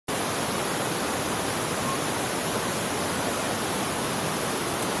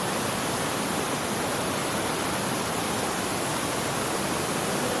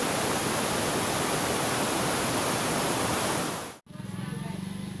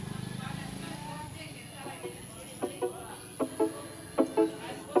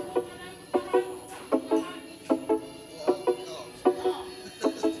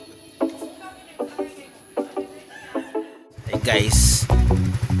guys,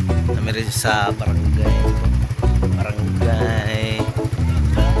 namin sa barangay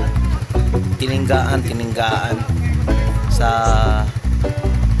tininggaan sa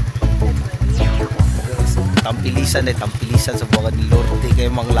tampilisan sa Zamboanga del Norte kayo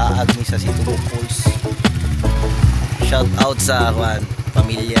manglaag ni sa Situbo Falls. Shout out sa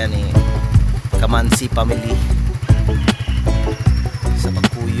pamilya ni Kamansi family sa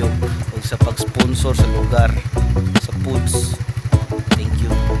pagkuyog o sa pag-sponsor sa lugar sa foods. Thank you.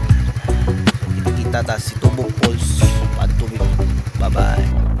 Kita ta Situbo Falls pantubig. Bye bye.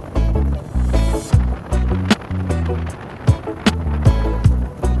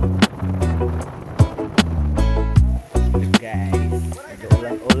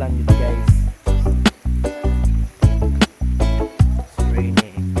 Ulan gitu guys. It's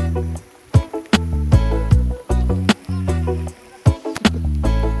raining.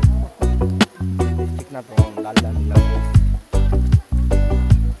 Cek na to ang lalan lang.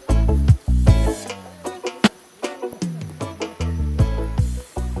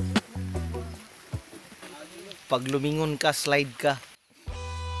 Pag lumingon ka, slide ka.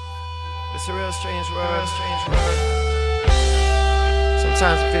 It's a real strange world.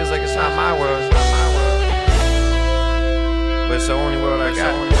 Sometimes it feels like it's not my world, but it's the only world I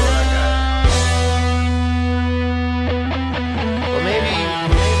got. But maybe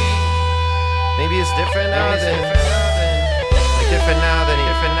it's different now than it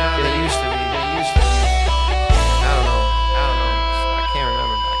used to be. I don't know. I can't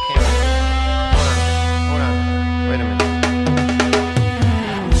remember. Hold on. Wait a minute.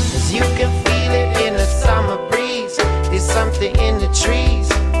 'Cause you can feel it in the summer breeze. There's something in the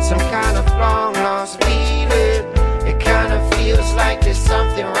trees, some kind of long lost feeling. It kind of feels like there's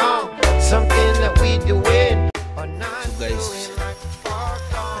something wrong, something that we doing or not. So guys,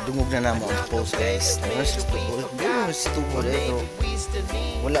 dungog na naman ang post guys. Situbo dito.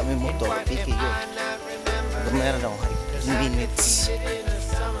 Wala may motor, piki yun. Mayroon ako 15 minutes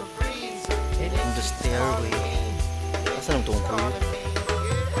in the stairway. Asan ang tungkol?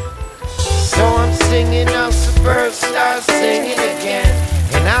 So I'm singing out the birds start singing again,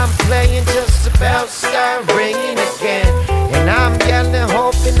 and I'm playing just the bells start ringing again, and I'm yelling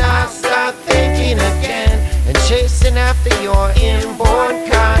hoping I start thinking again, and chasing after your inborn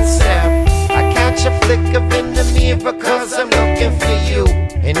concept. I catch a flicker in the mirror 'cause I'm looking for you,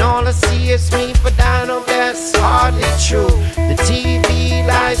 and all I see is me, but I know that's hardly true. The TV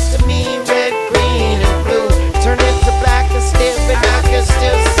lies to me red, green and blue, turn it to black and still, but I can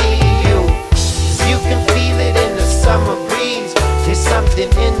still see you. You can feel it in the summer breeze. There's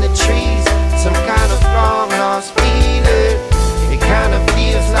something in the trees, some kind of long lost feeling. It kind of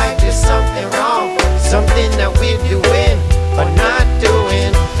feels like there's something wrong, something that we're doing or not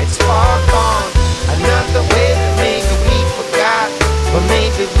doing. It's far gone, another way that maybe we forgot, but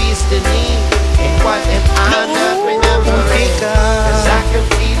maybe we still need. And what am I not remembering? 'Cause I can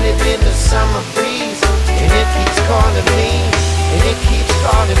feel it in the summer breeze, and it keeps calling me, and it keeps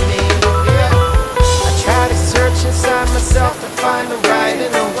calling me. Try to search inside myself to find the right and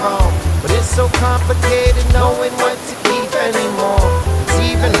the wrong, but it's so complicated knowing what to keep anymore. It's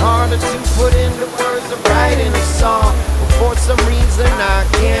even harder to put into words of writing a song, but for some reason I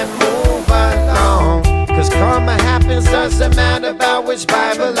can't move along. 'Cause karma happens, doesn't matter about which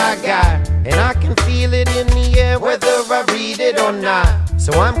Bible I got, and I can feel it in the air whether I read it or not. So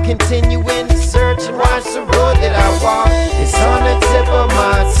I'm continuing to search and watch the road that I walk. It's on the tip of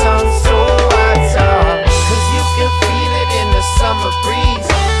my tongue, so I talk. 'Cause you can feel it in the summer breeze.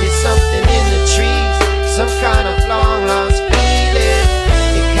 There's something in the trees, some kind of long lost feeling.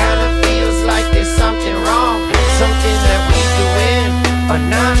 It kind of feels like there's something wrong, something that we doing or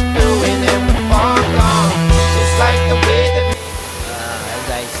not doing, and we're far gone. It's like the way that Hey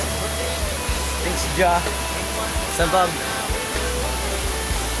guys, thanks Ja. Sabag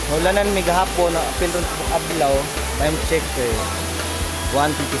ulanan may gahapon na apil ron sa Ablaw, time check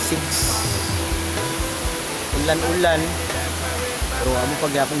 1:56. Ulan pero amo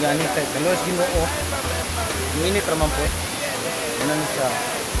pagyapon gani kay kanos Ginoo. Init ra man po. Ano sa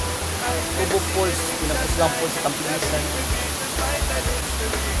Situbo Falls, pinapuslang po sa Tampilisan.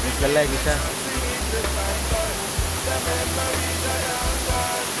 Naglalay siya.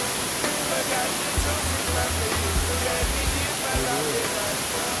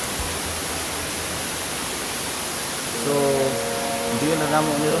 So, hindi yun na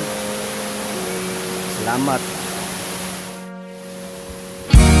naman nyo. Salamat.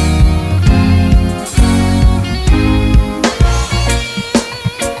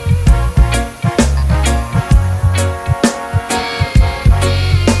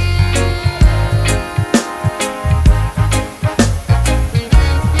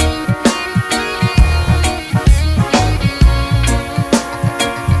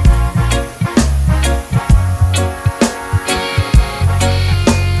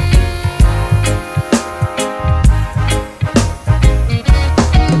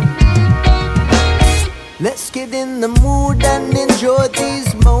 Let's get in the mood and enjoy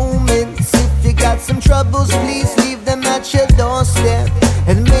these moments. If you got some troubles, please leave them at your doorstep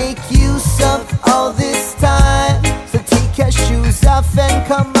and make use of all this time. So take your shoes off and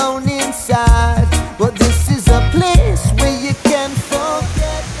come on inside. Well, this is a place where you can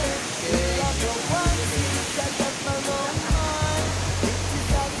forget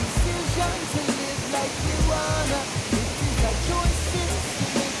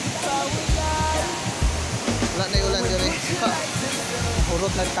Wala na ulan dire.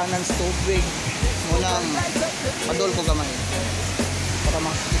 Hurot na tanan sa tubig. Munang padol ko gamay. Para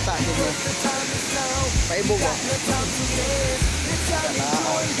makita din mo. Paibo ba?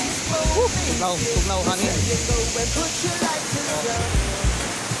 Tugnaw hangin.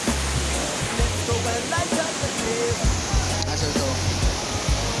 Asa to?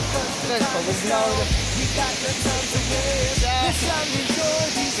 Guys, pagugnaw.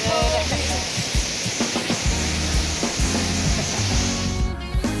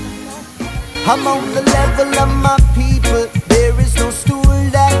 I'm on the level of my people. There is no stool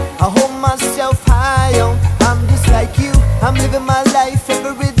that I hold myself high on. I'm just like you, I'm living my life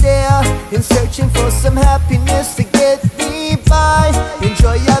every day in searching for some happiness to get me by.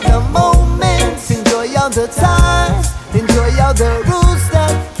 Enjoy all the moments, enjoy all the times, enjoy all the rules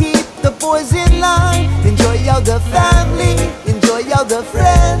that keep the boys in line. Enjoy all the family, enjoy all the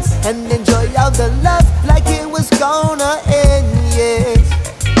friends, and enjoy all the love like it was gonna end, yes.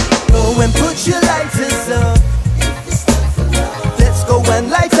 Go and put your lighters up. Let's go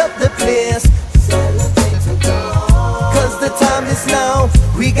and light up the place. Cause the time is now,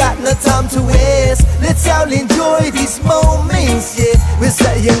 we got no time to waste. Let's all enjoy these moments, yeah. We're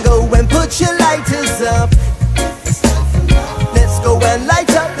saying go and put your lighters up. Let's go and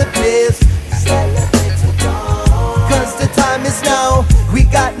light up the place. Cause the time is now, we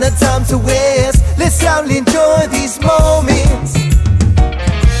got no time to waste. Let's all enjoy these moments.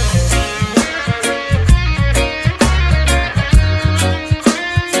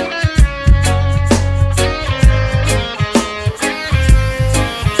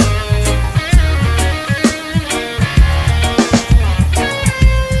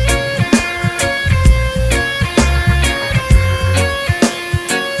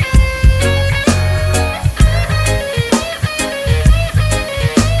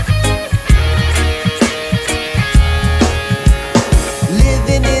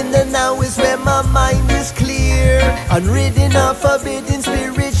 Unridden of forbidden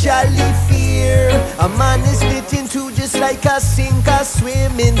spiritually fear. A man is lit into just like a sink, a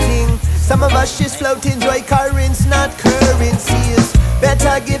swimming thing. Some of us just float, enjoy currents, not currencies.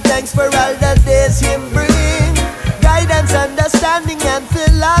 Better give thanks for all the days him bring. Guidance, understanding and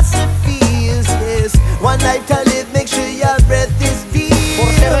philosophies. Yes, one life to live, make sure your breath is deep.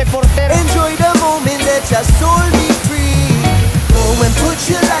 Enjoy the moment, let your soul be free. Go and put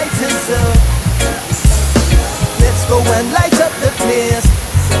your lighters up. Let's go and light up the place.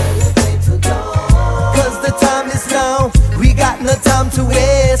 Cause the time is now, we got no time to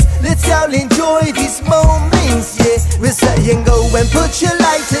waste. Let's all enjoy these moments, yeah. We're saying go and put your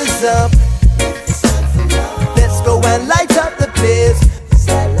lighters up. Let's go and light up the place.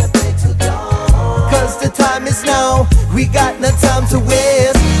 Cause the time is now, we got no time to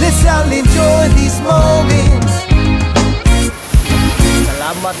waste. Let's all enjoy these moments.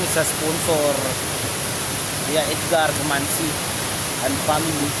 Salamat sa sponsor. Yeah, Edgar Gumansi and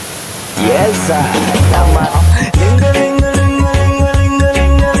family. Yes, salamat.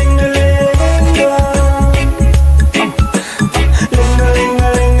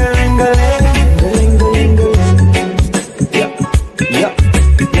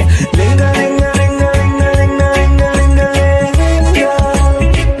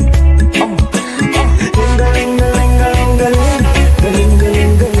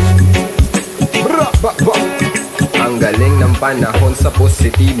 Panahon sa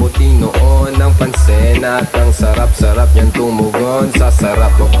positibo, tinoon ang pansin at ang sarap-sarap niyang tumugon. Sa sarap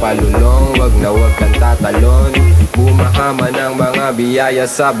magpalulong, wag na wag kang tatalon. Bumahama ng mga biyaya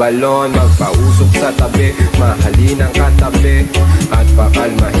sa balon. Magpausok sa tabi, mahalin ang katabi, at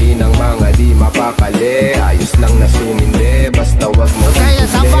pakalmahin ang mga di mapakali. Ayos lang na sumindi, basta wag mo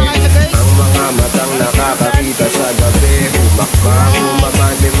ikulit ang mga matang nakakakita sa gabi. Humakbang,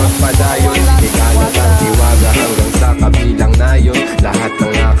 humabante, magpadayon, ikalat ang tiwaga hanggang sa kabilang nayon. Lahat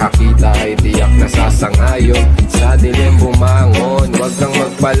ng nakakita ay tiyak na sasangayon. Sa dilim bumangon, wag kang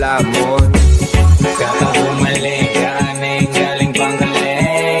magpalamon. Kakabumaling ka, neng galing pang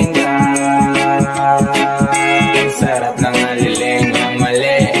galing ka. Sarap ng aliling, ang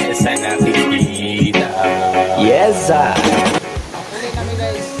mali sa nakikita. Yes, Uli kami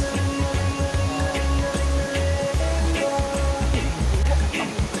guys.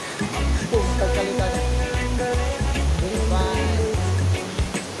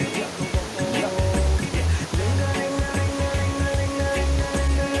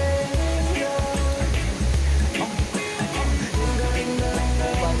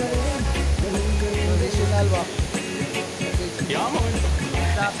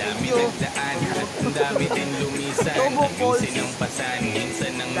 Madami din lumisan, ayusin ang pasan.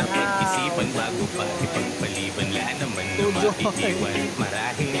 Minsan ang napag-isipan bago pa ipagpaliban. Lahat naman na makitiwan.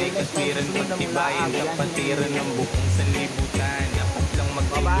 Marahil ay katwiran, pagtibayan, kapatiran ng buong sanlibutan. Dapat lang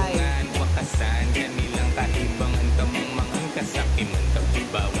magtulungan, wakasan, kanilang kaibangan, kamangmangan, kasakiman,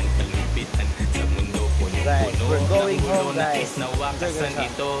 kapibawan, kalupitan. Sa mundo Guys, puno-puno, we're going ng home, ulo na guys. is nawakasan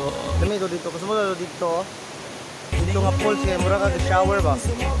ito. Dami dito, kasi mo dito. Dito nga pulse kaya mura ka shower ba?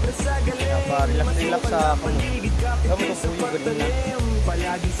 Relax sa kamo. Kamu to puyo ganina.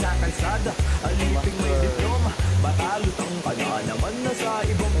 Palagi sa kalsada, aliping may diploma. Batalot ang kana naman na sa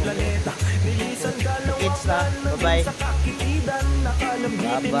ibang planeta. Nilisan ka lang Kids na, bye-bye. sa kakitidan.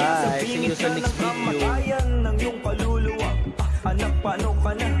 Nakalambitin Bye-bye. See you sa next video. kamatayan ng iyong kaluluwa. Anak, paano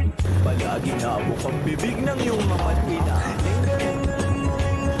ka na? Palagi na bukang bibig ng iyong mga ina. Lingga-lingga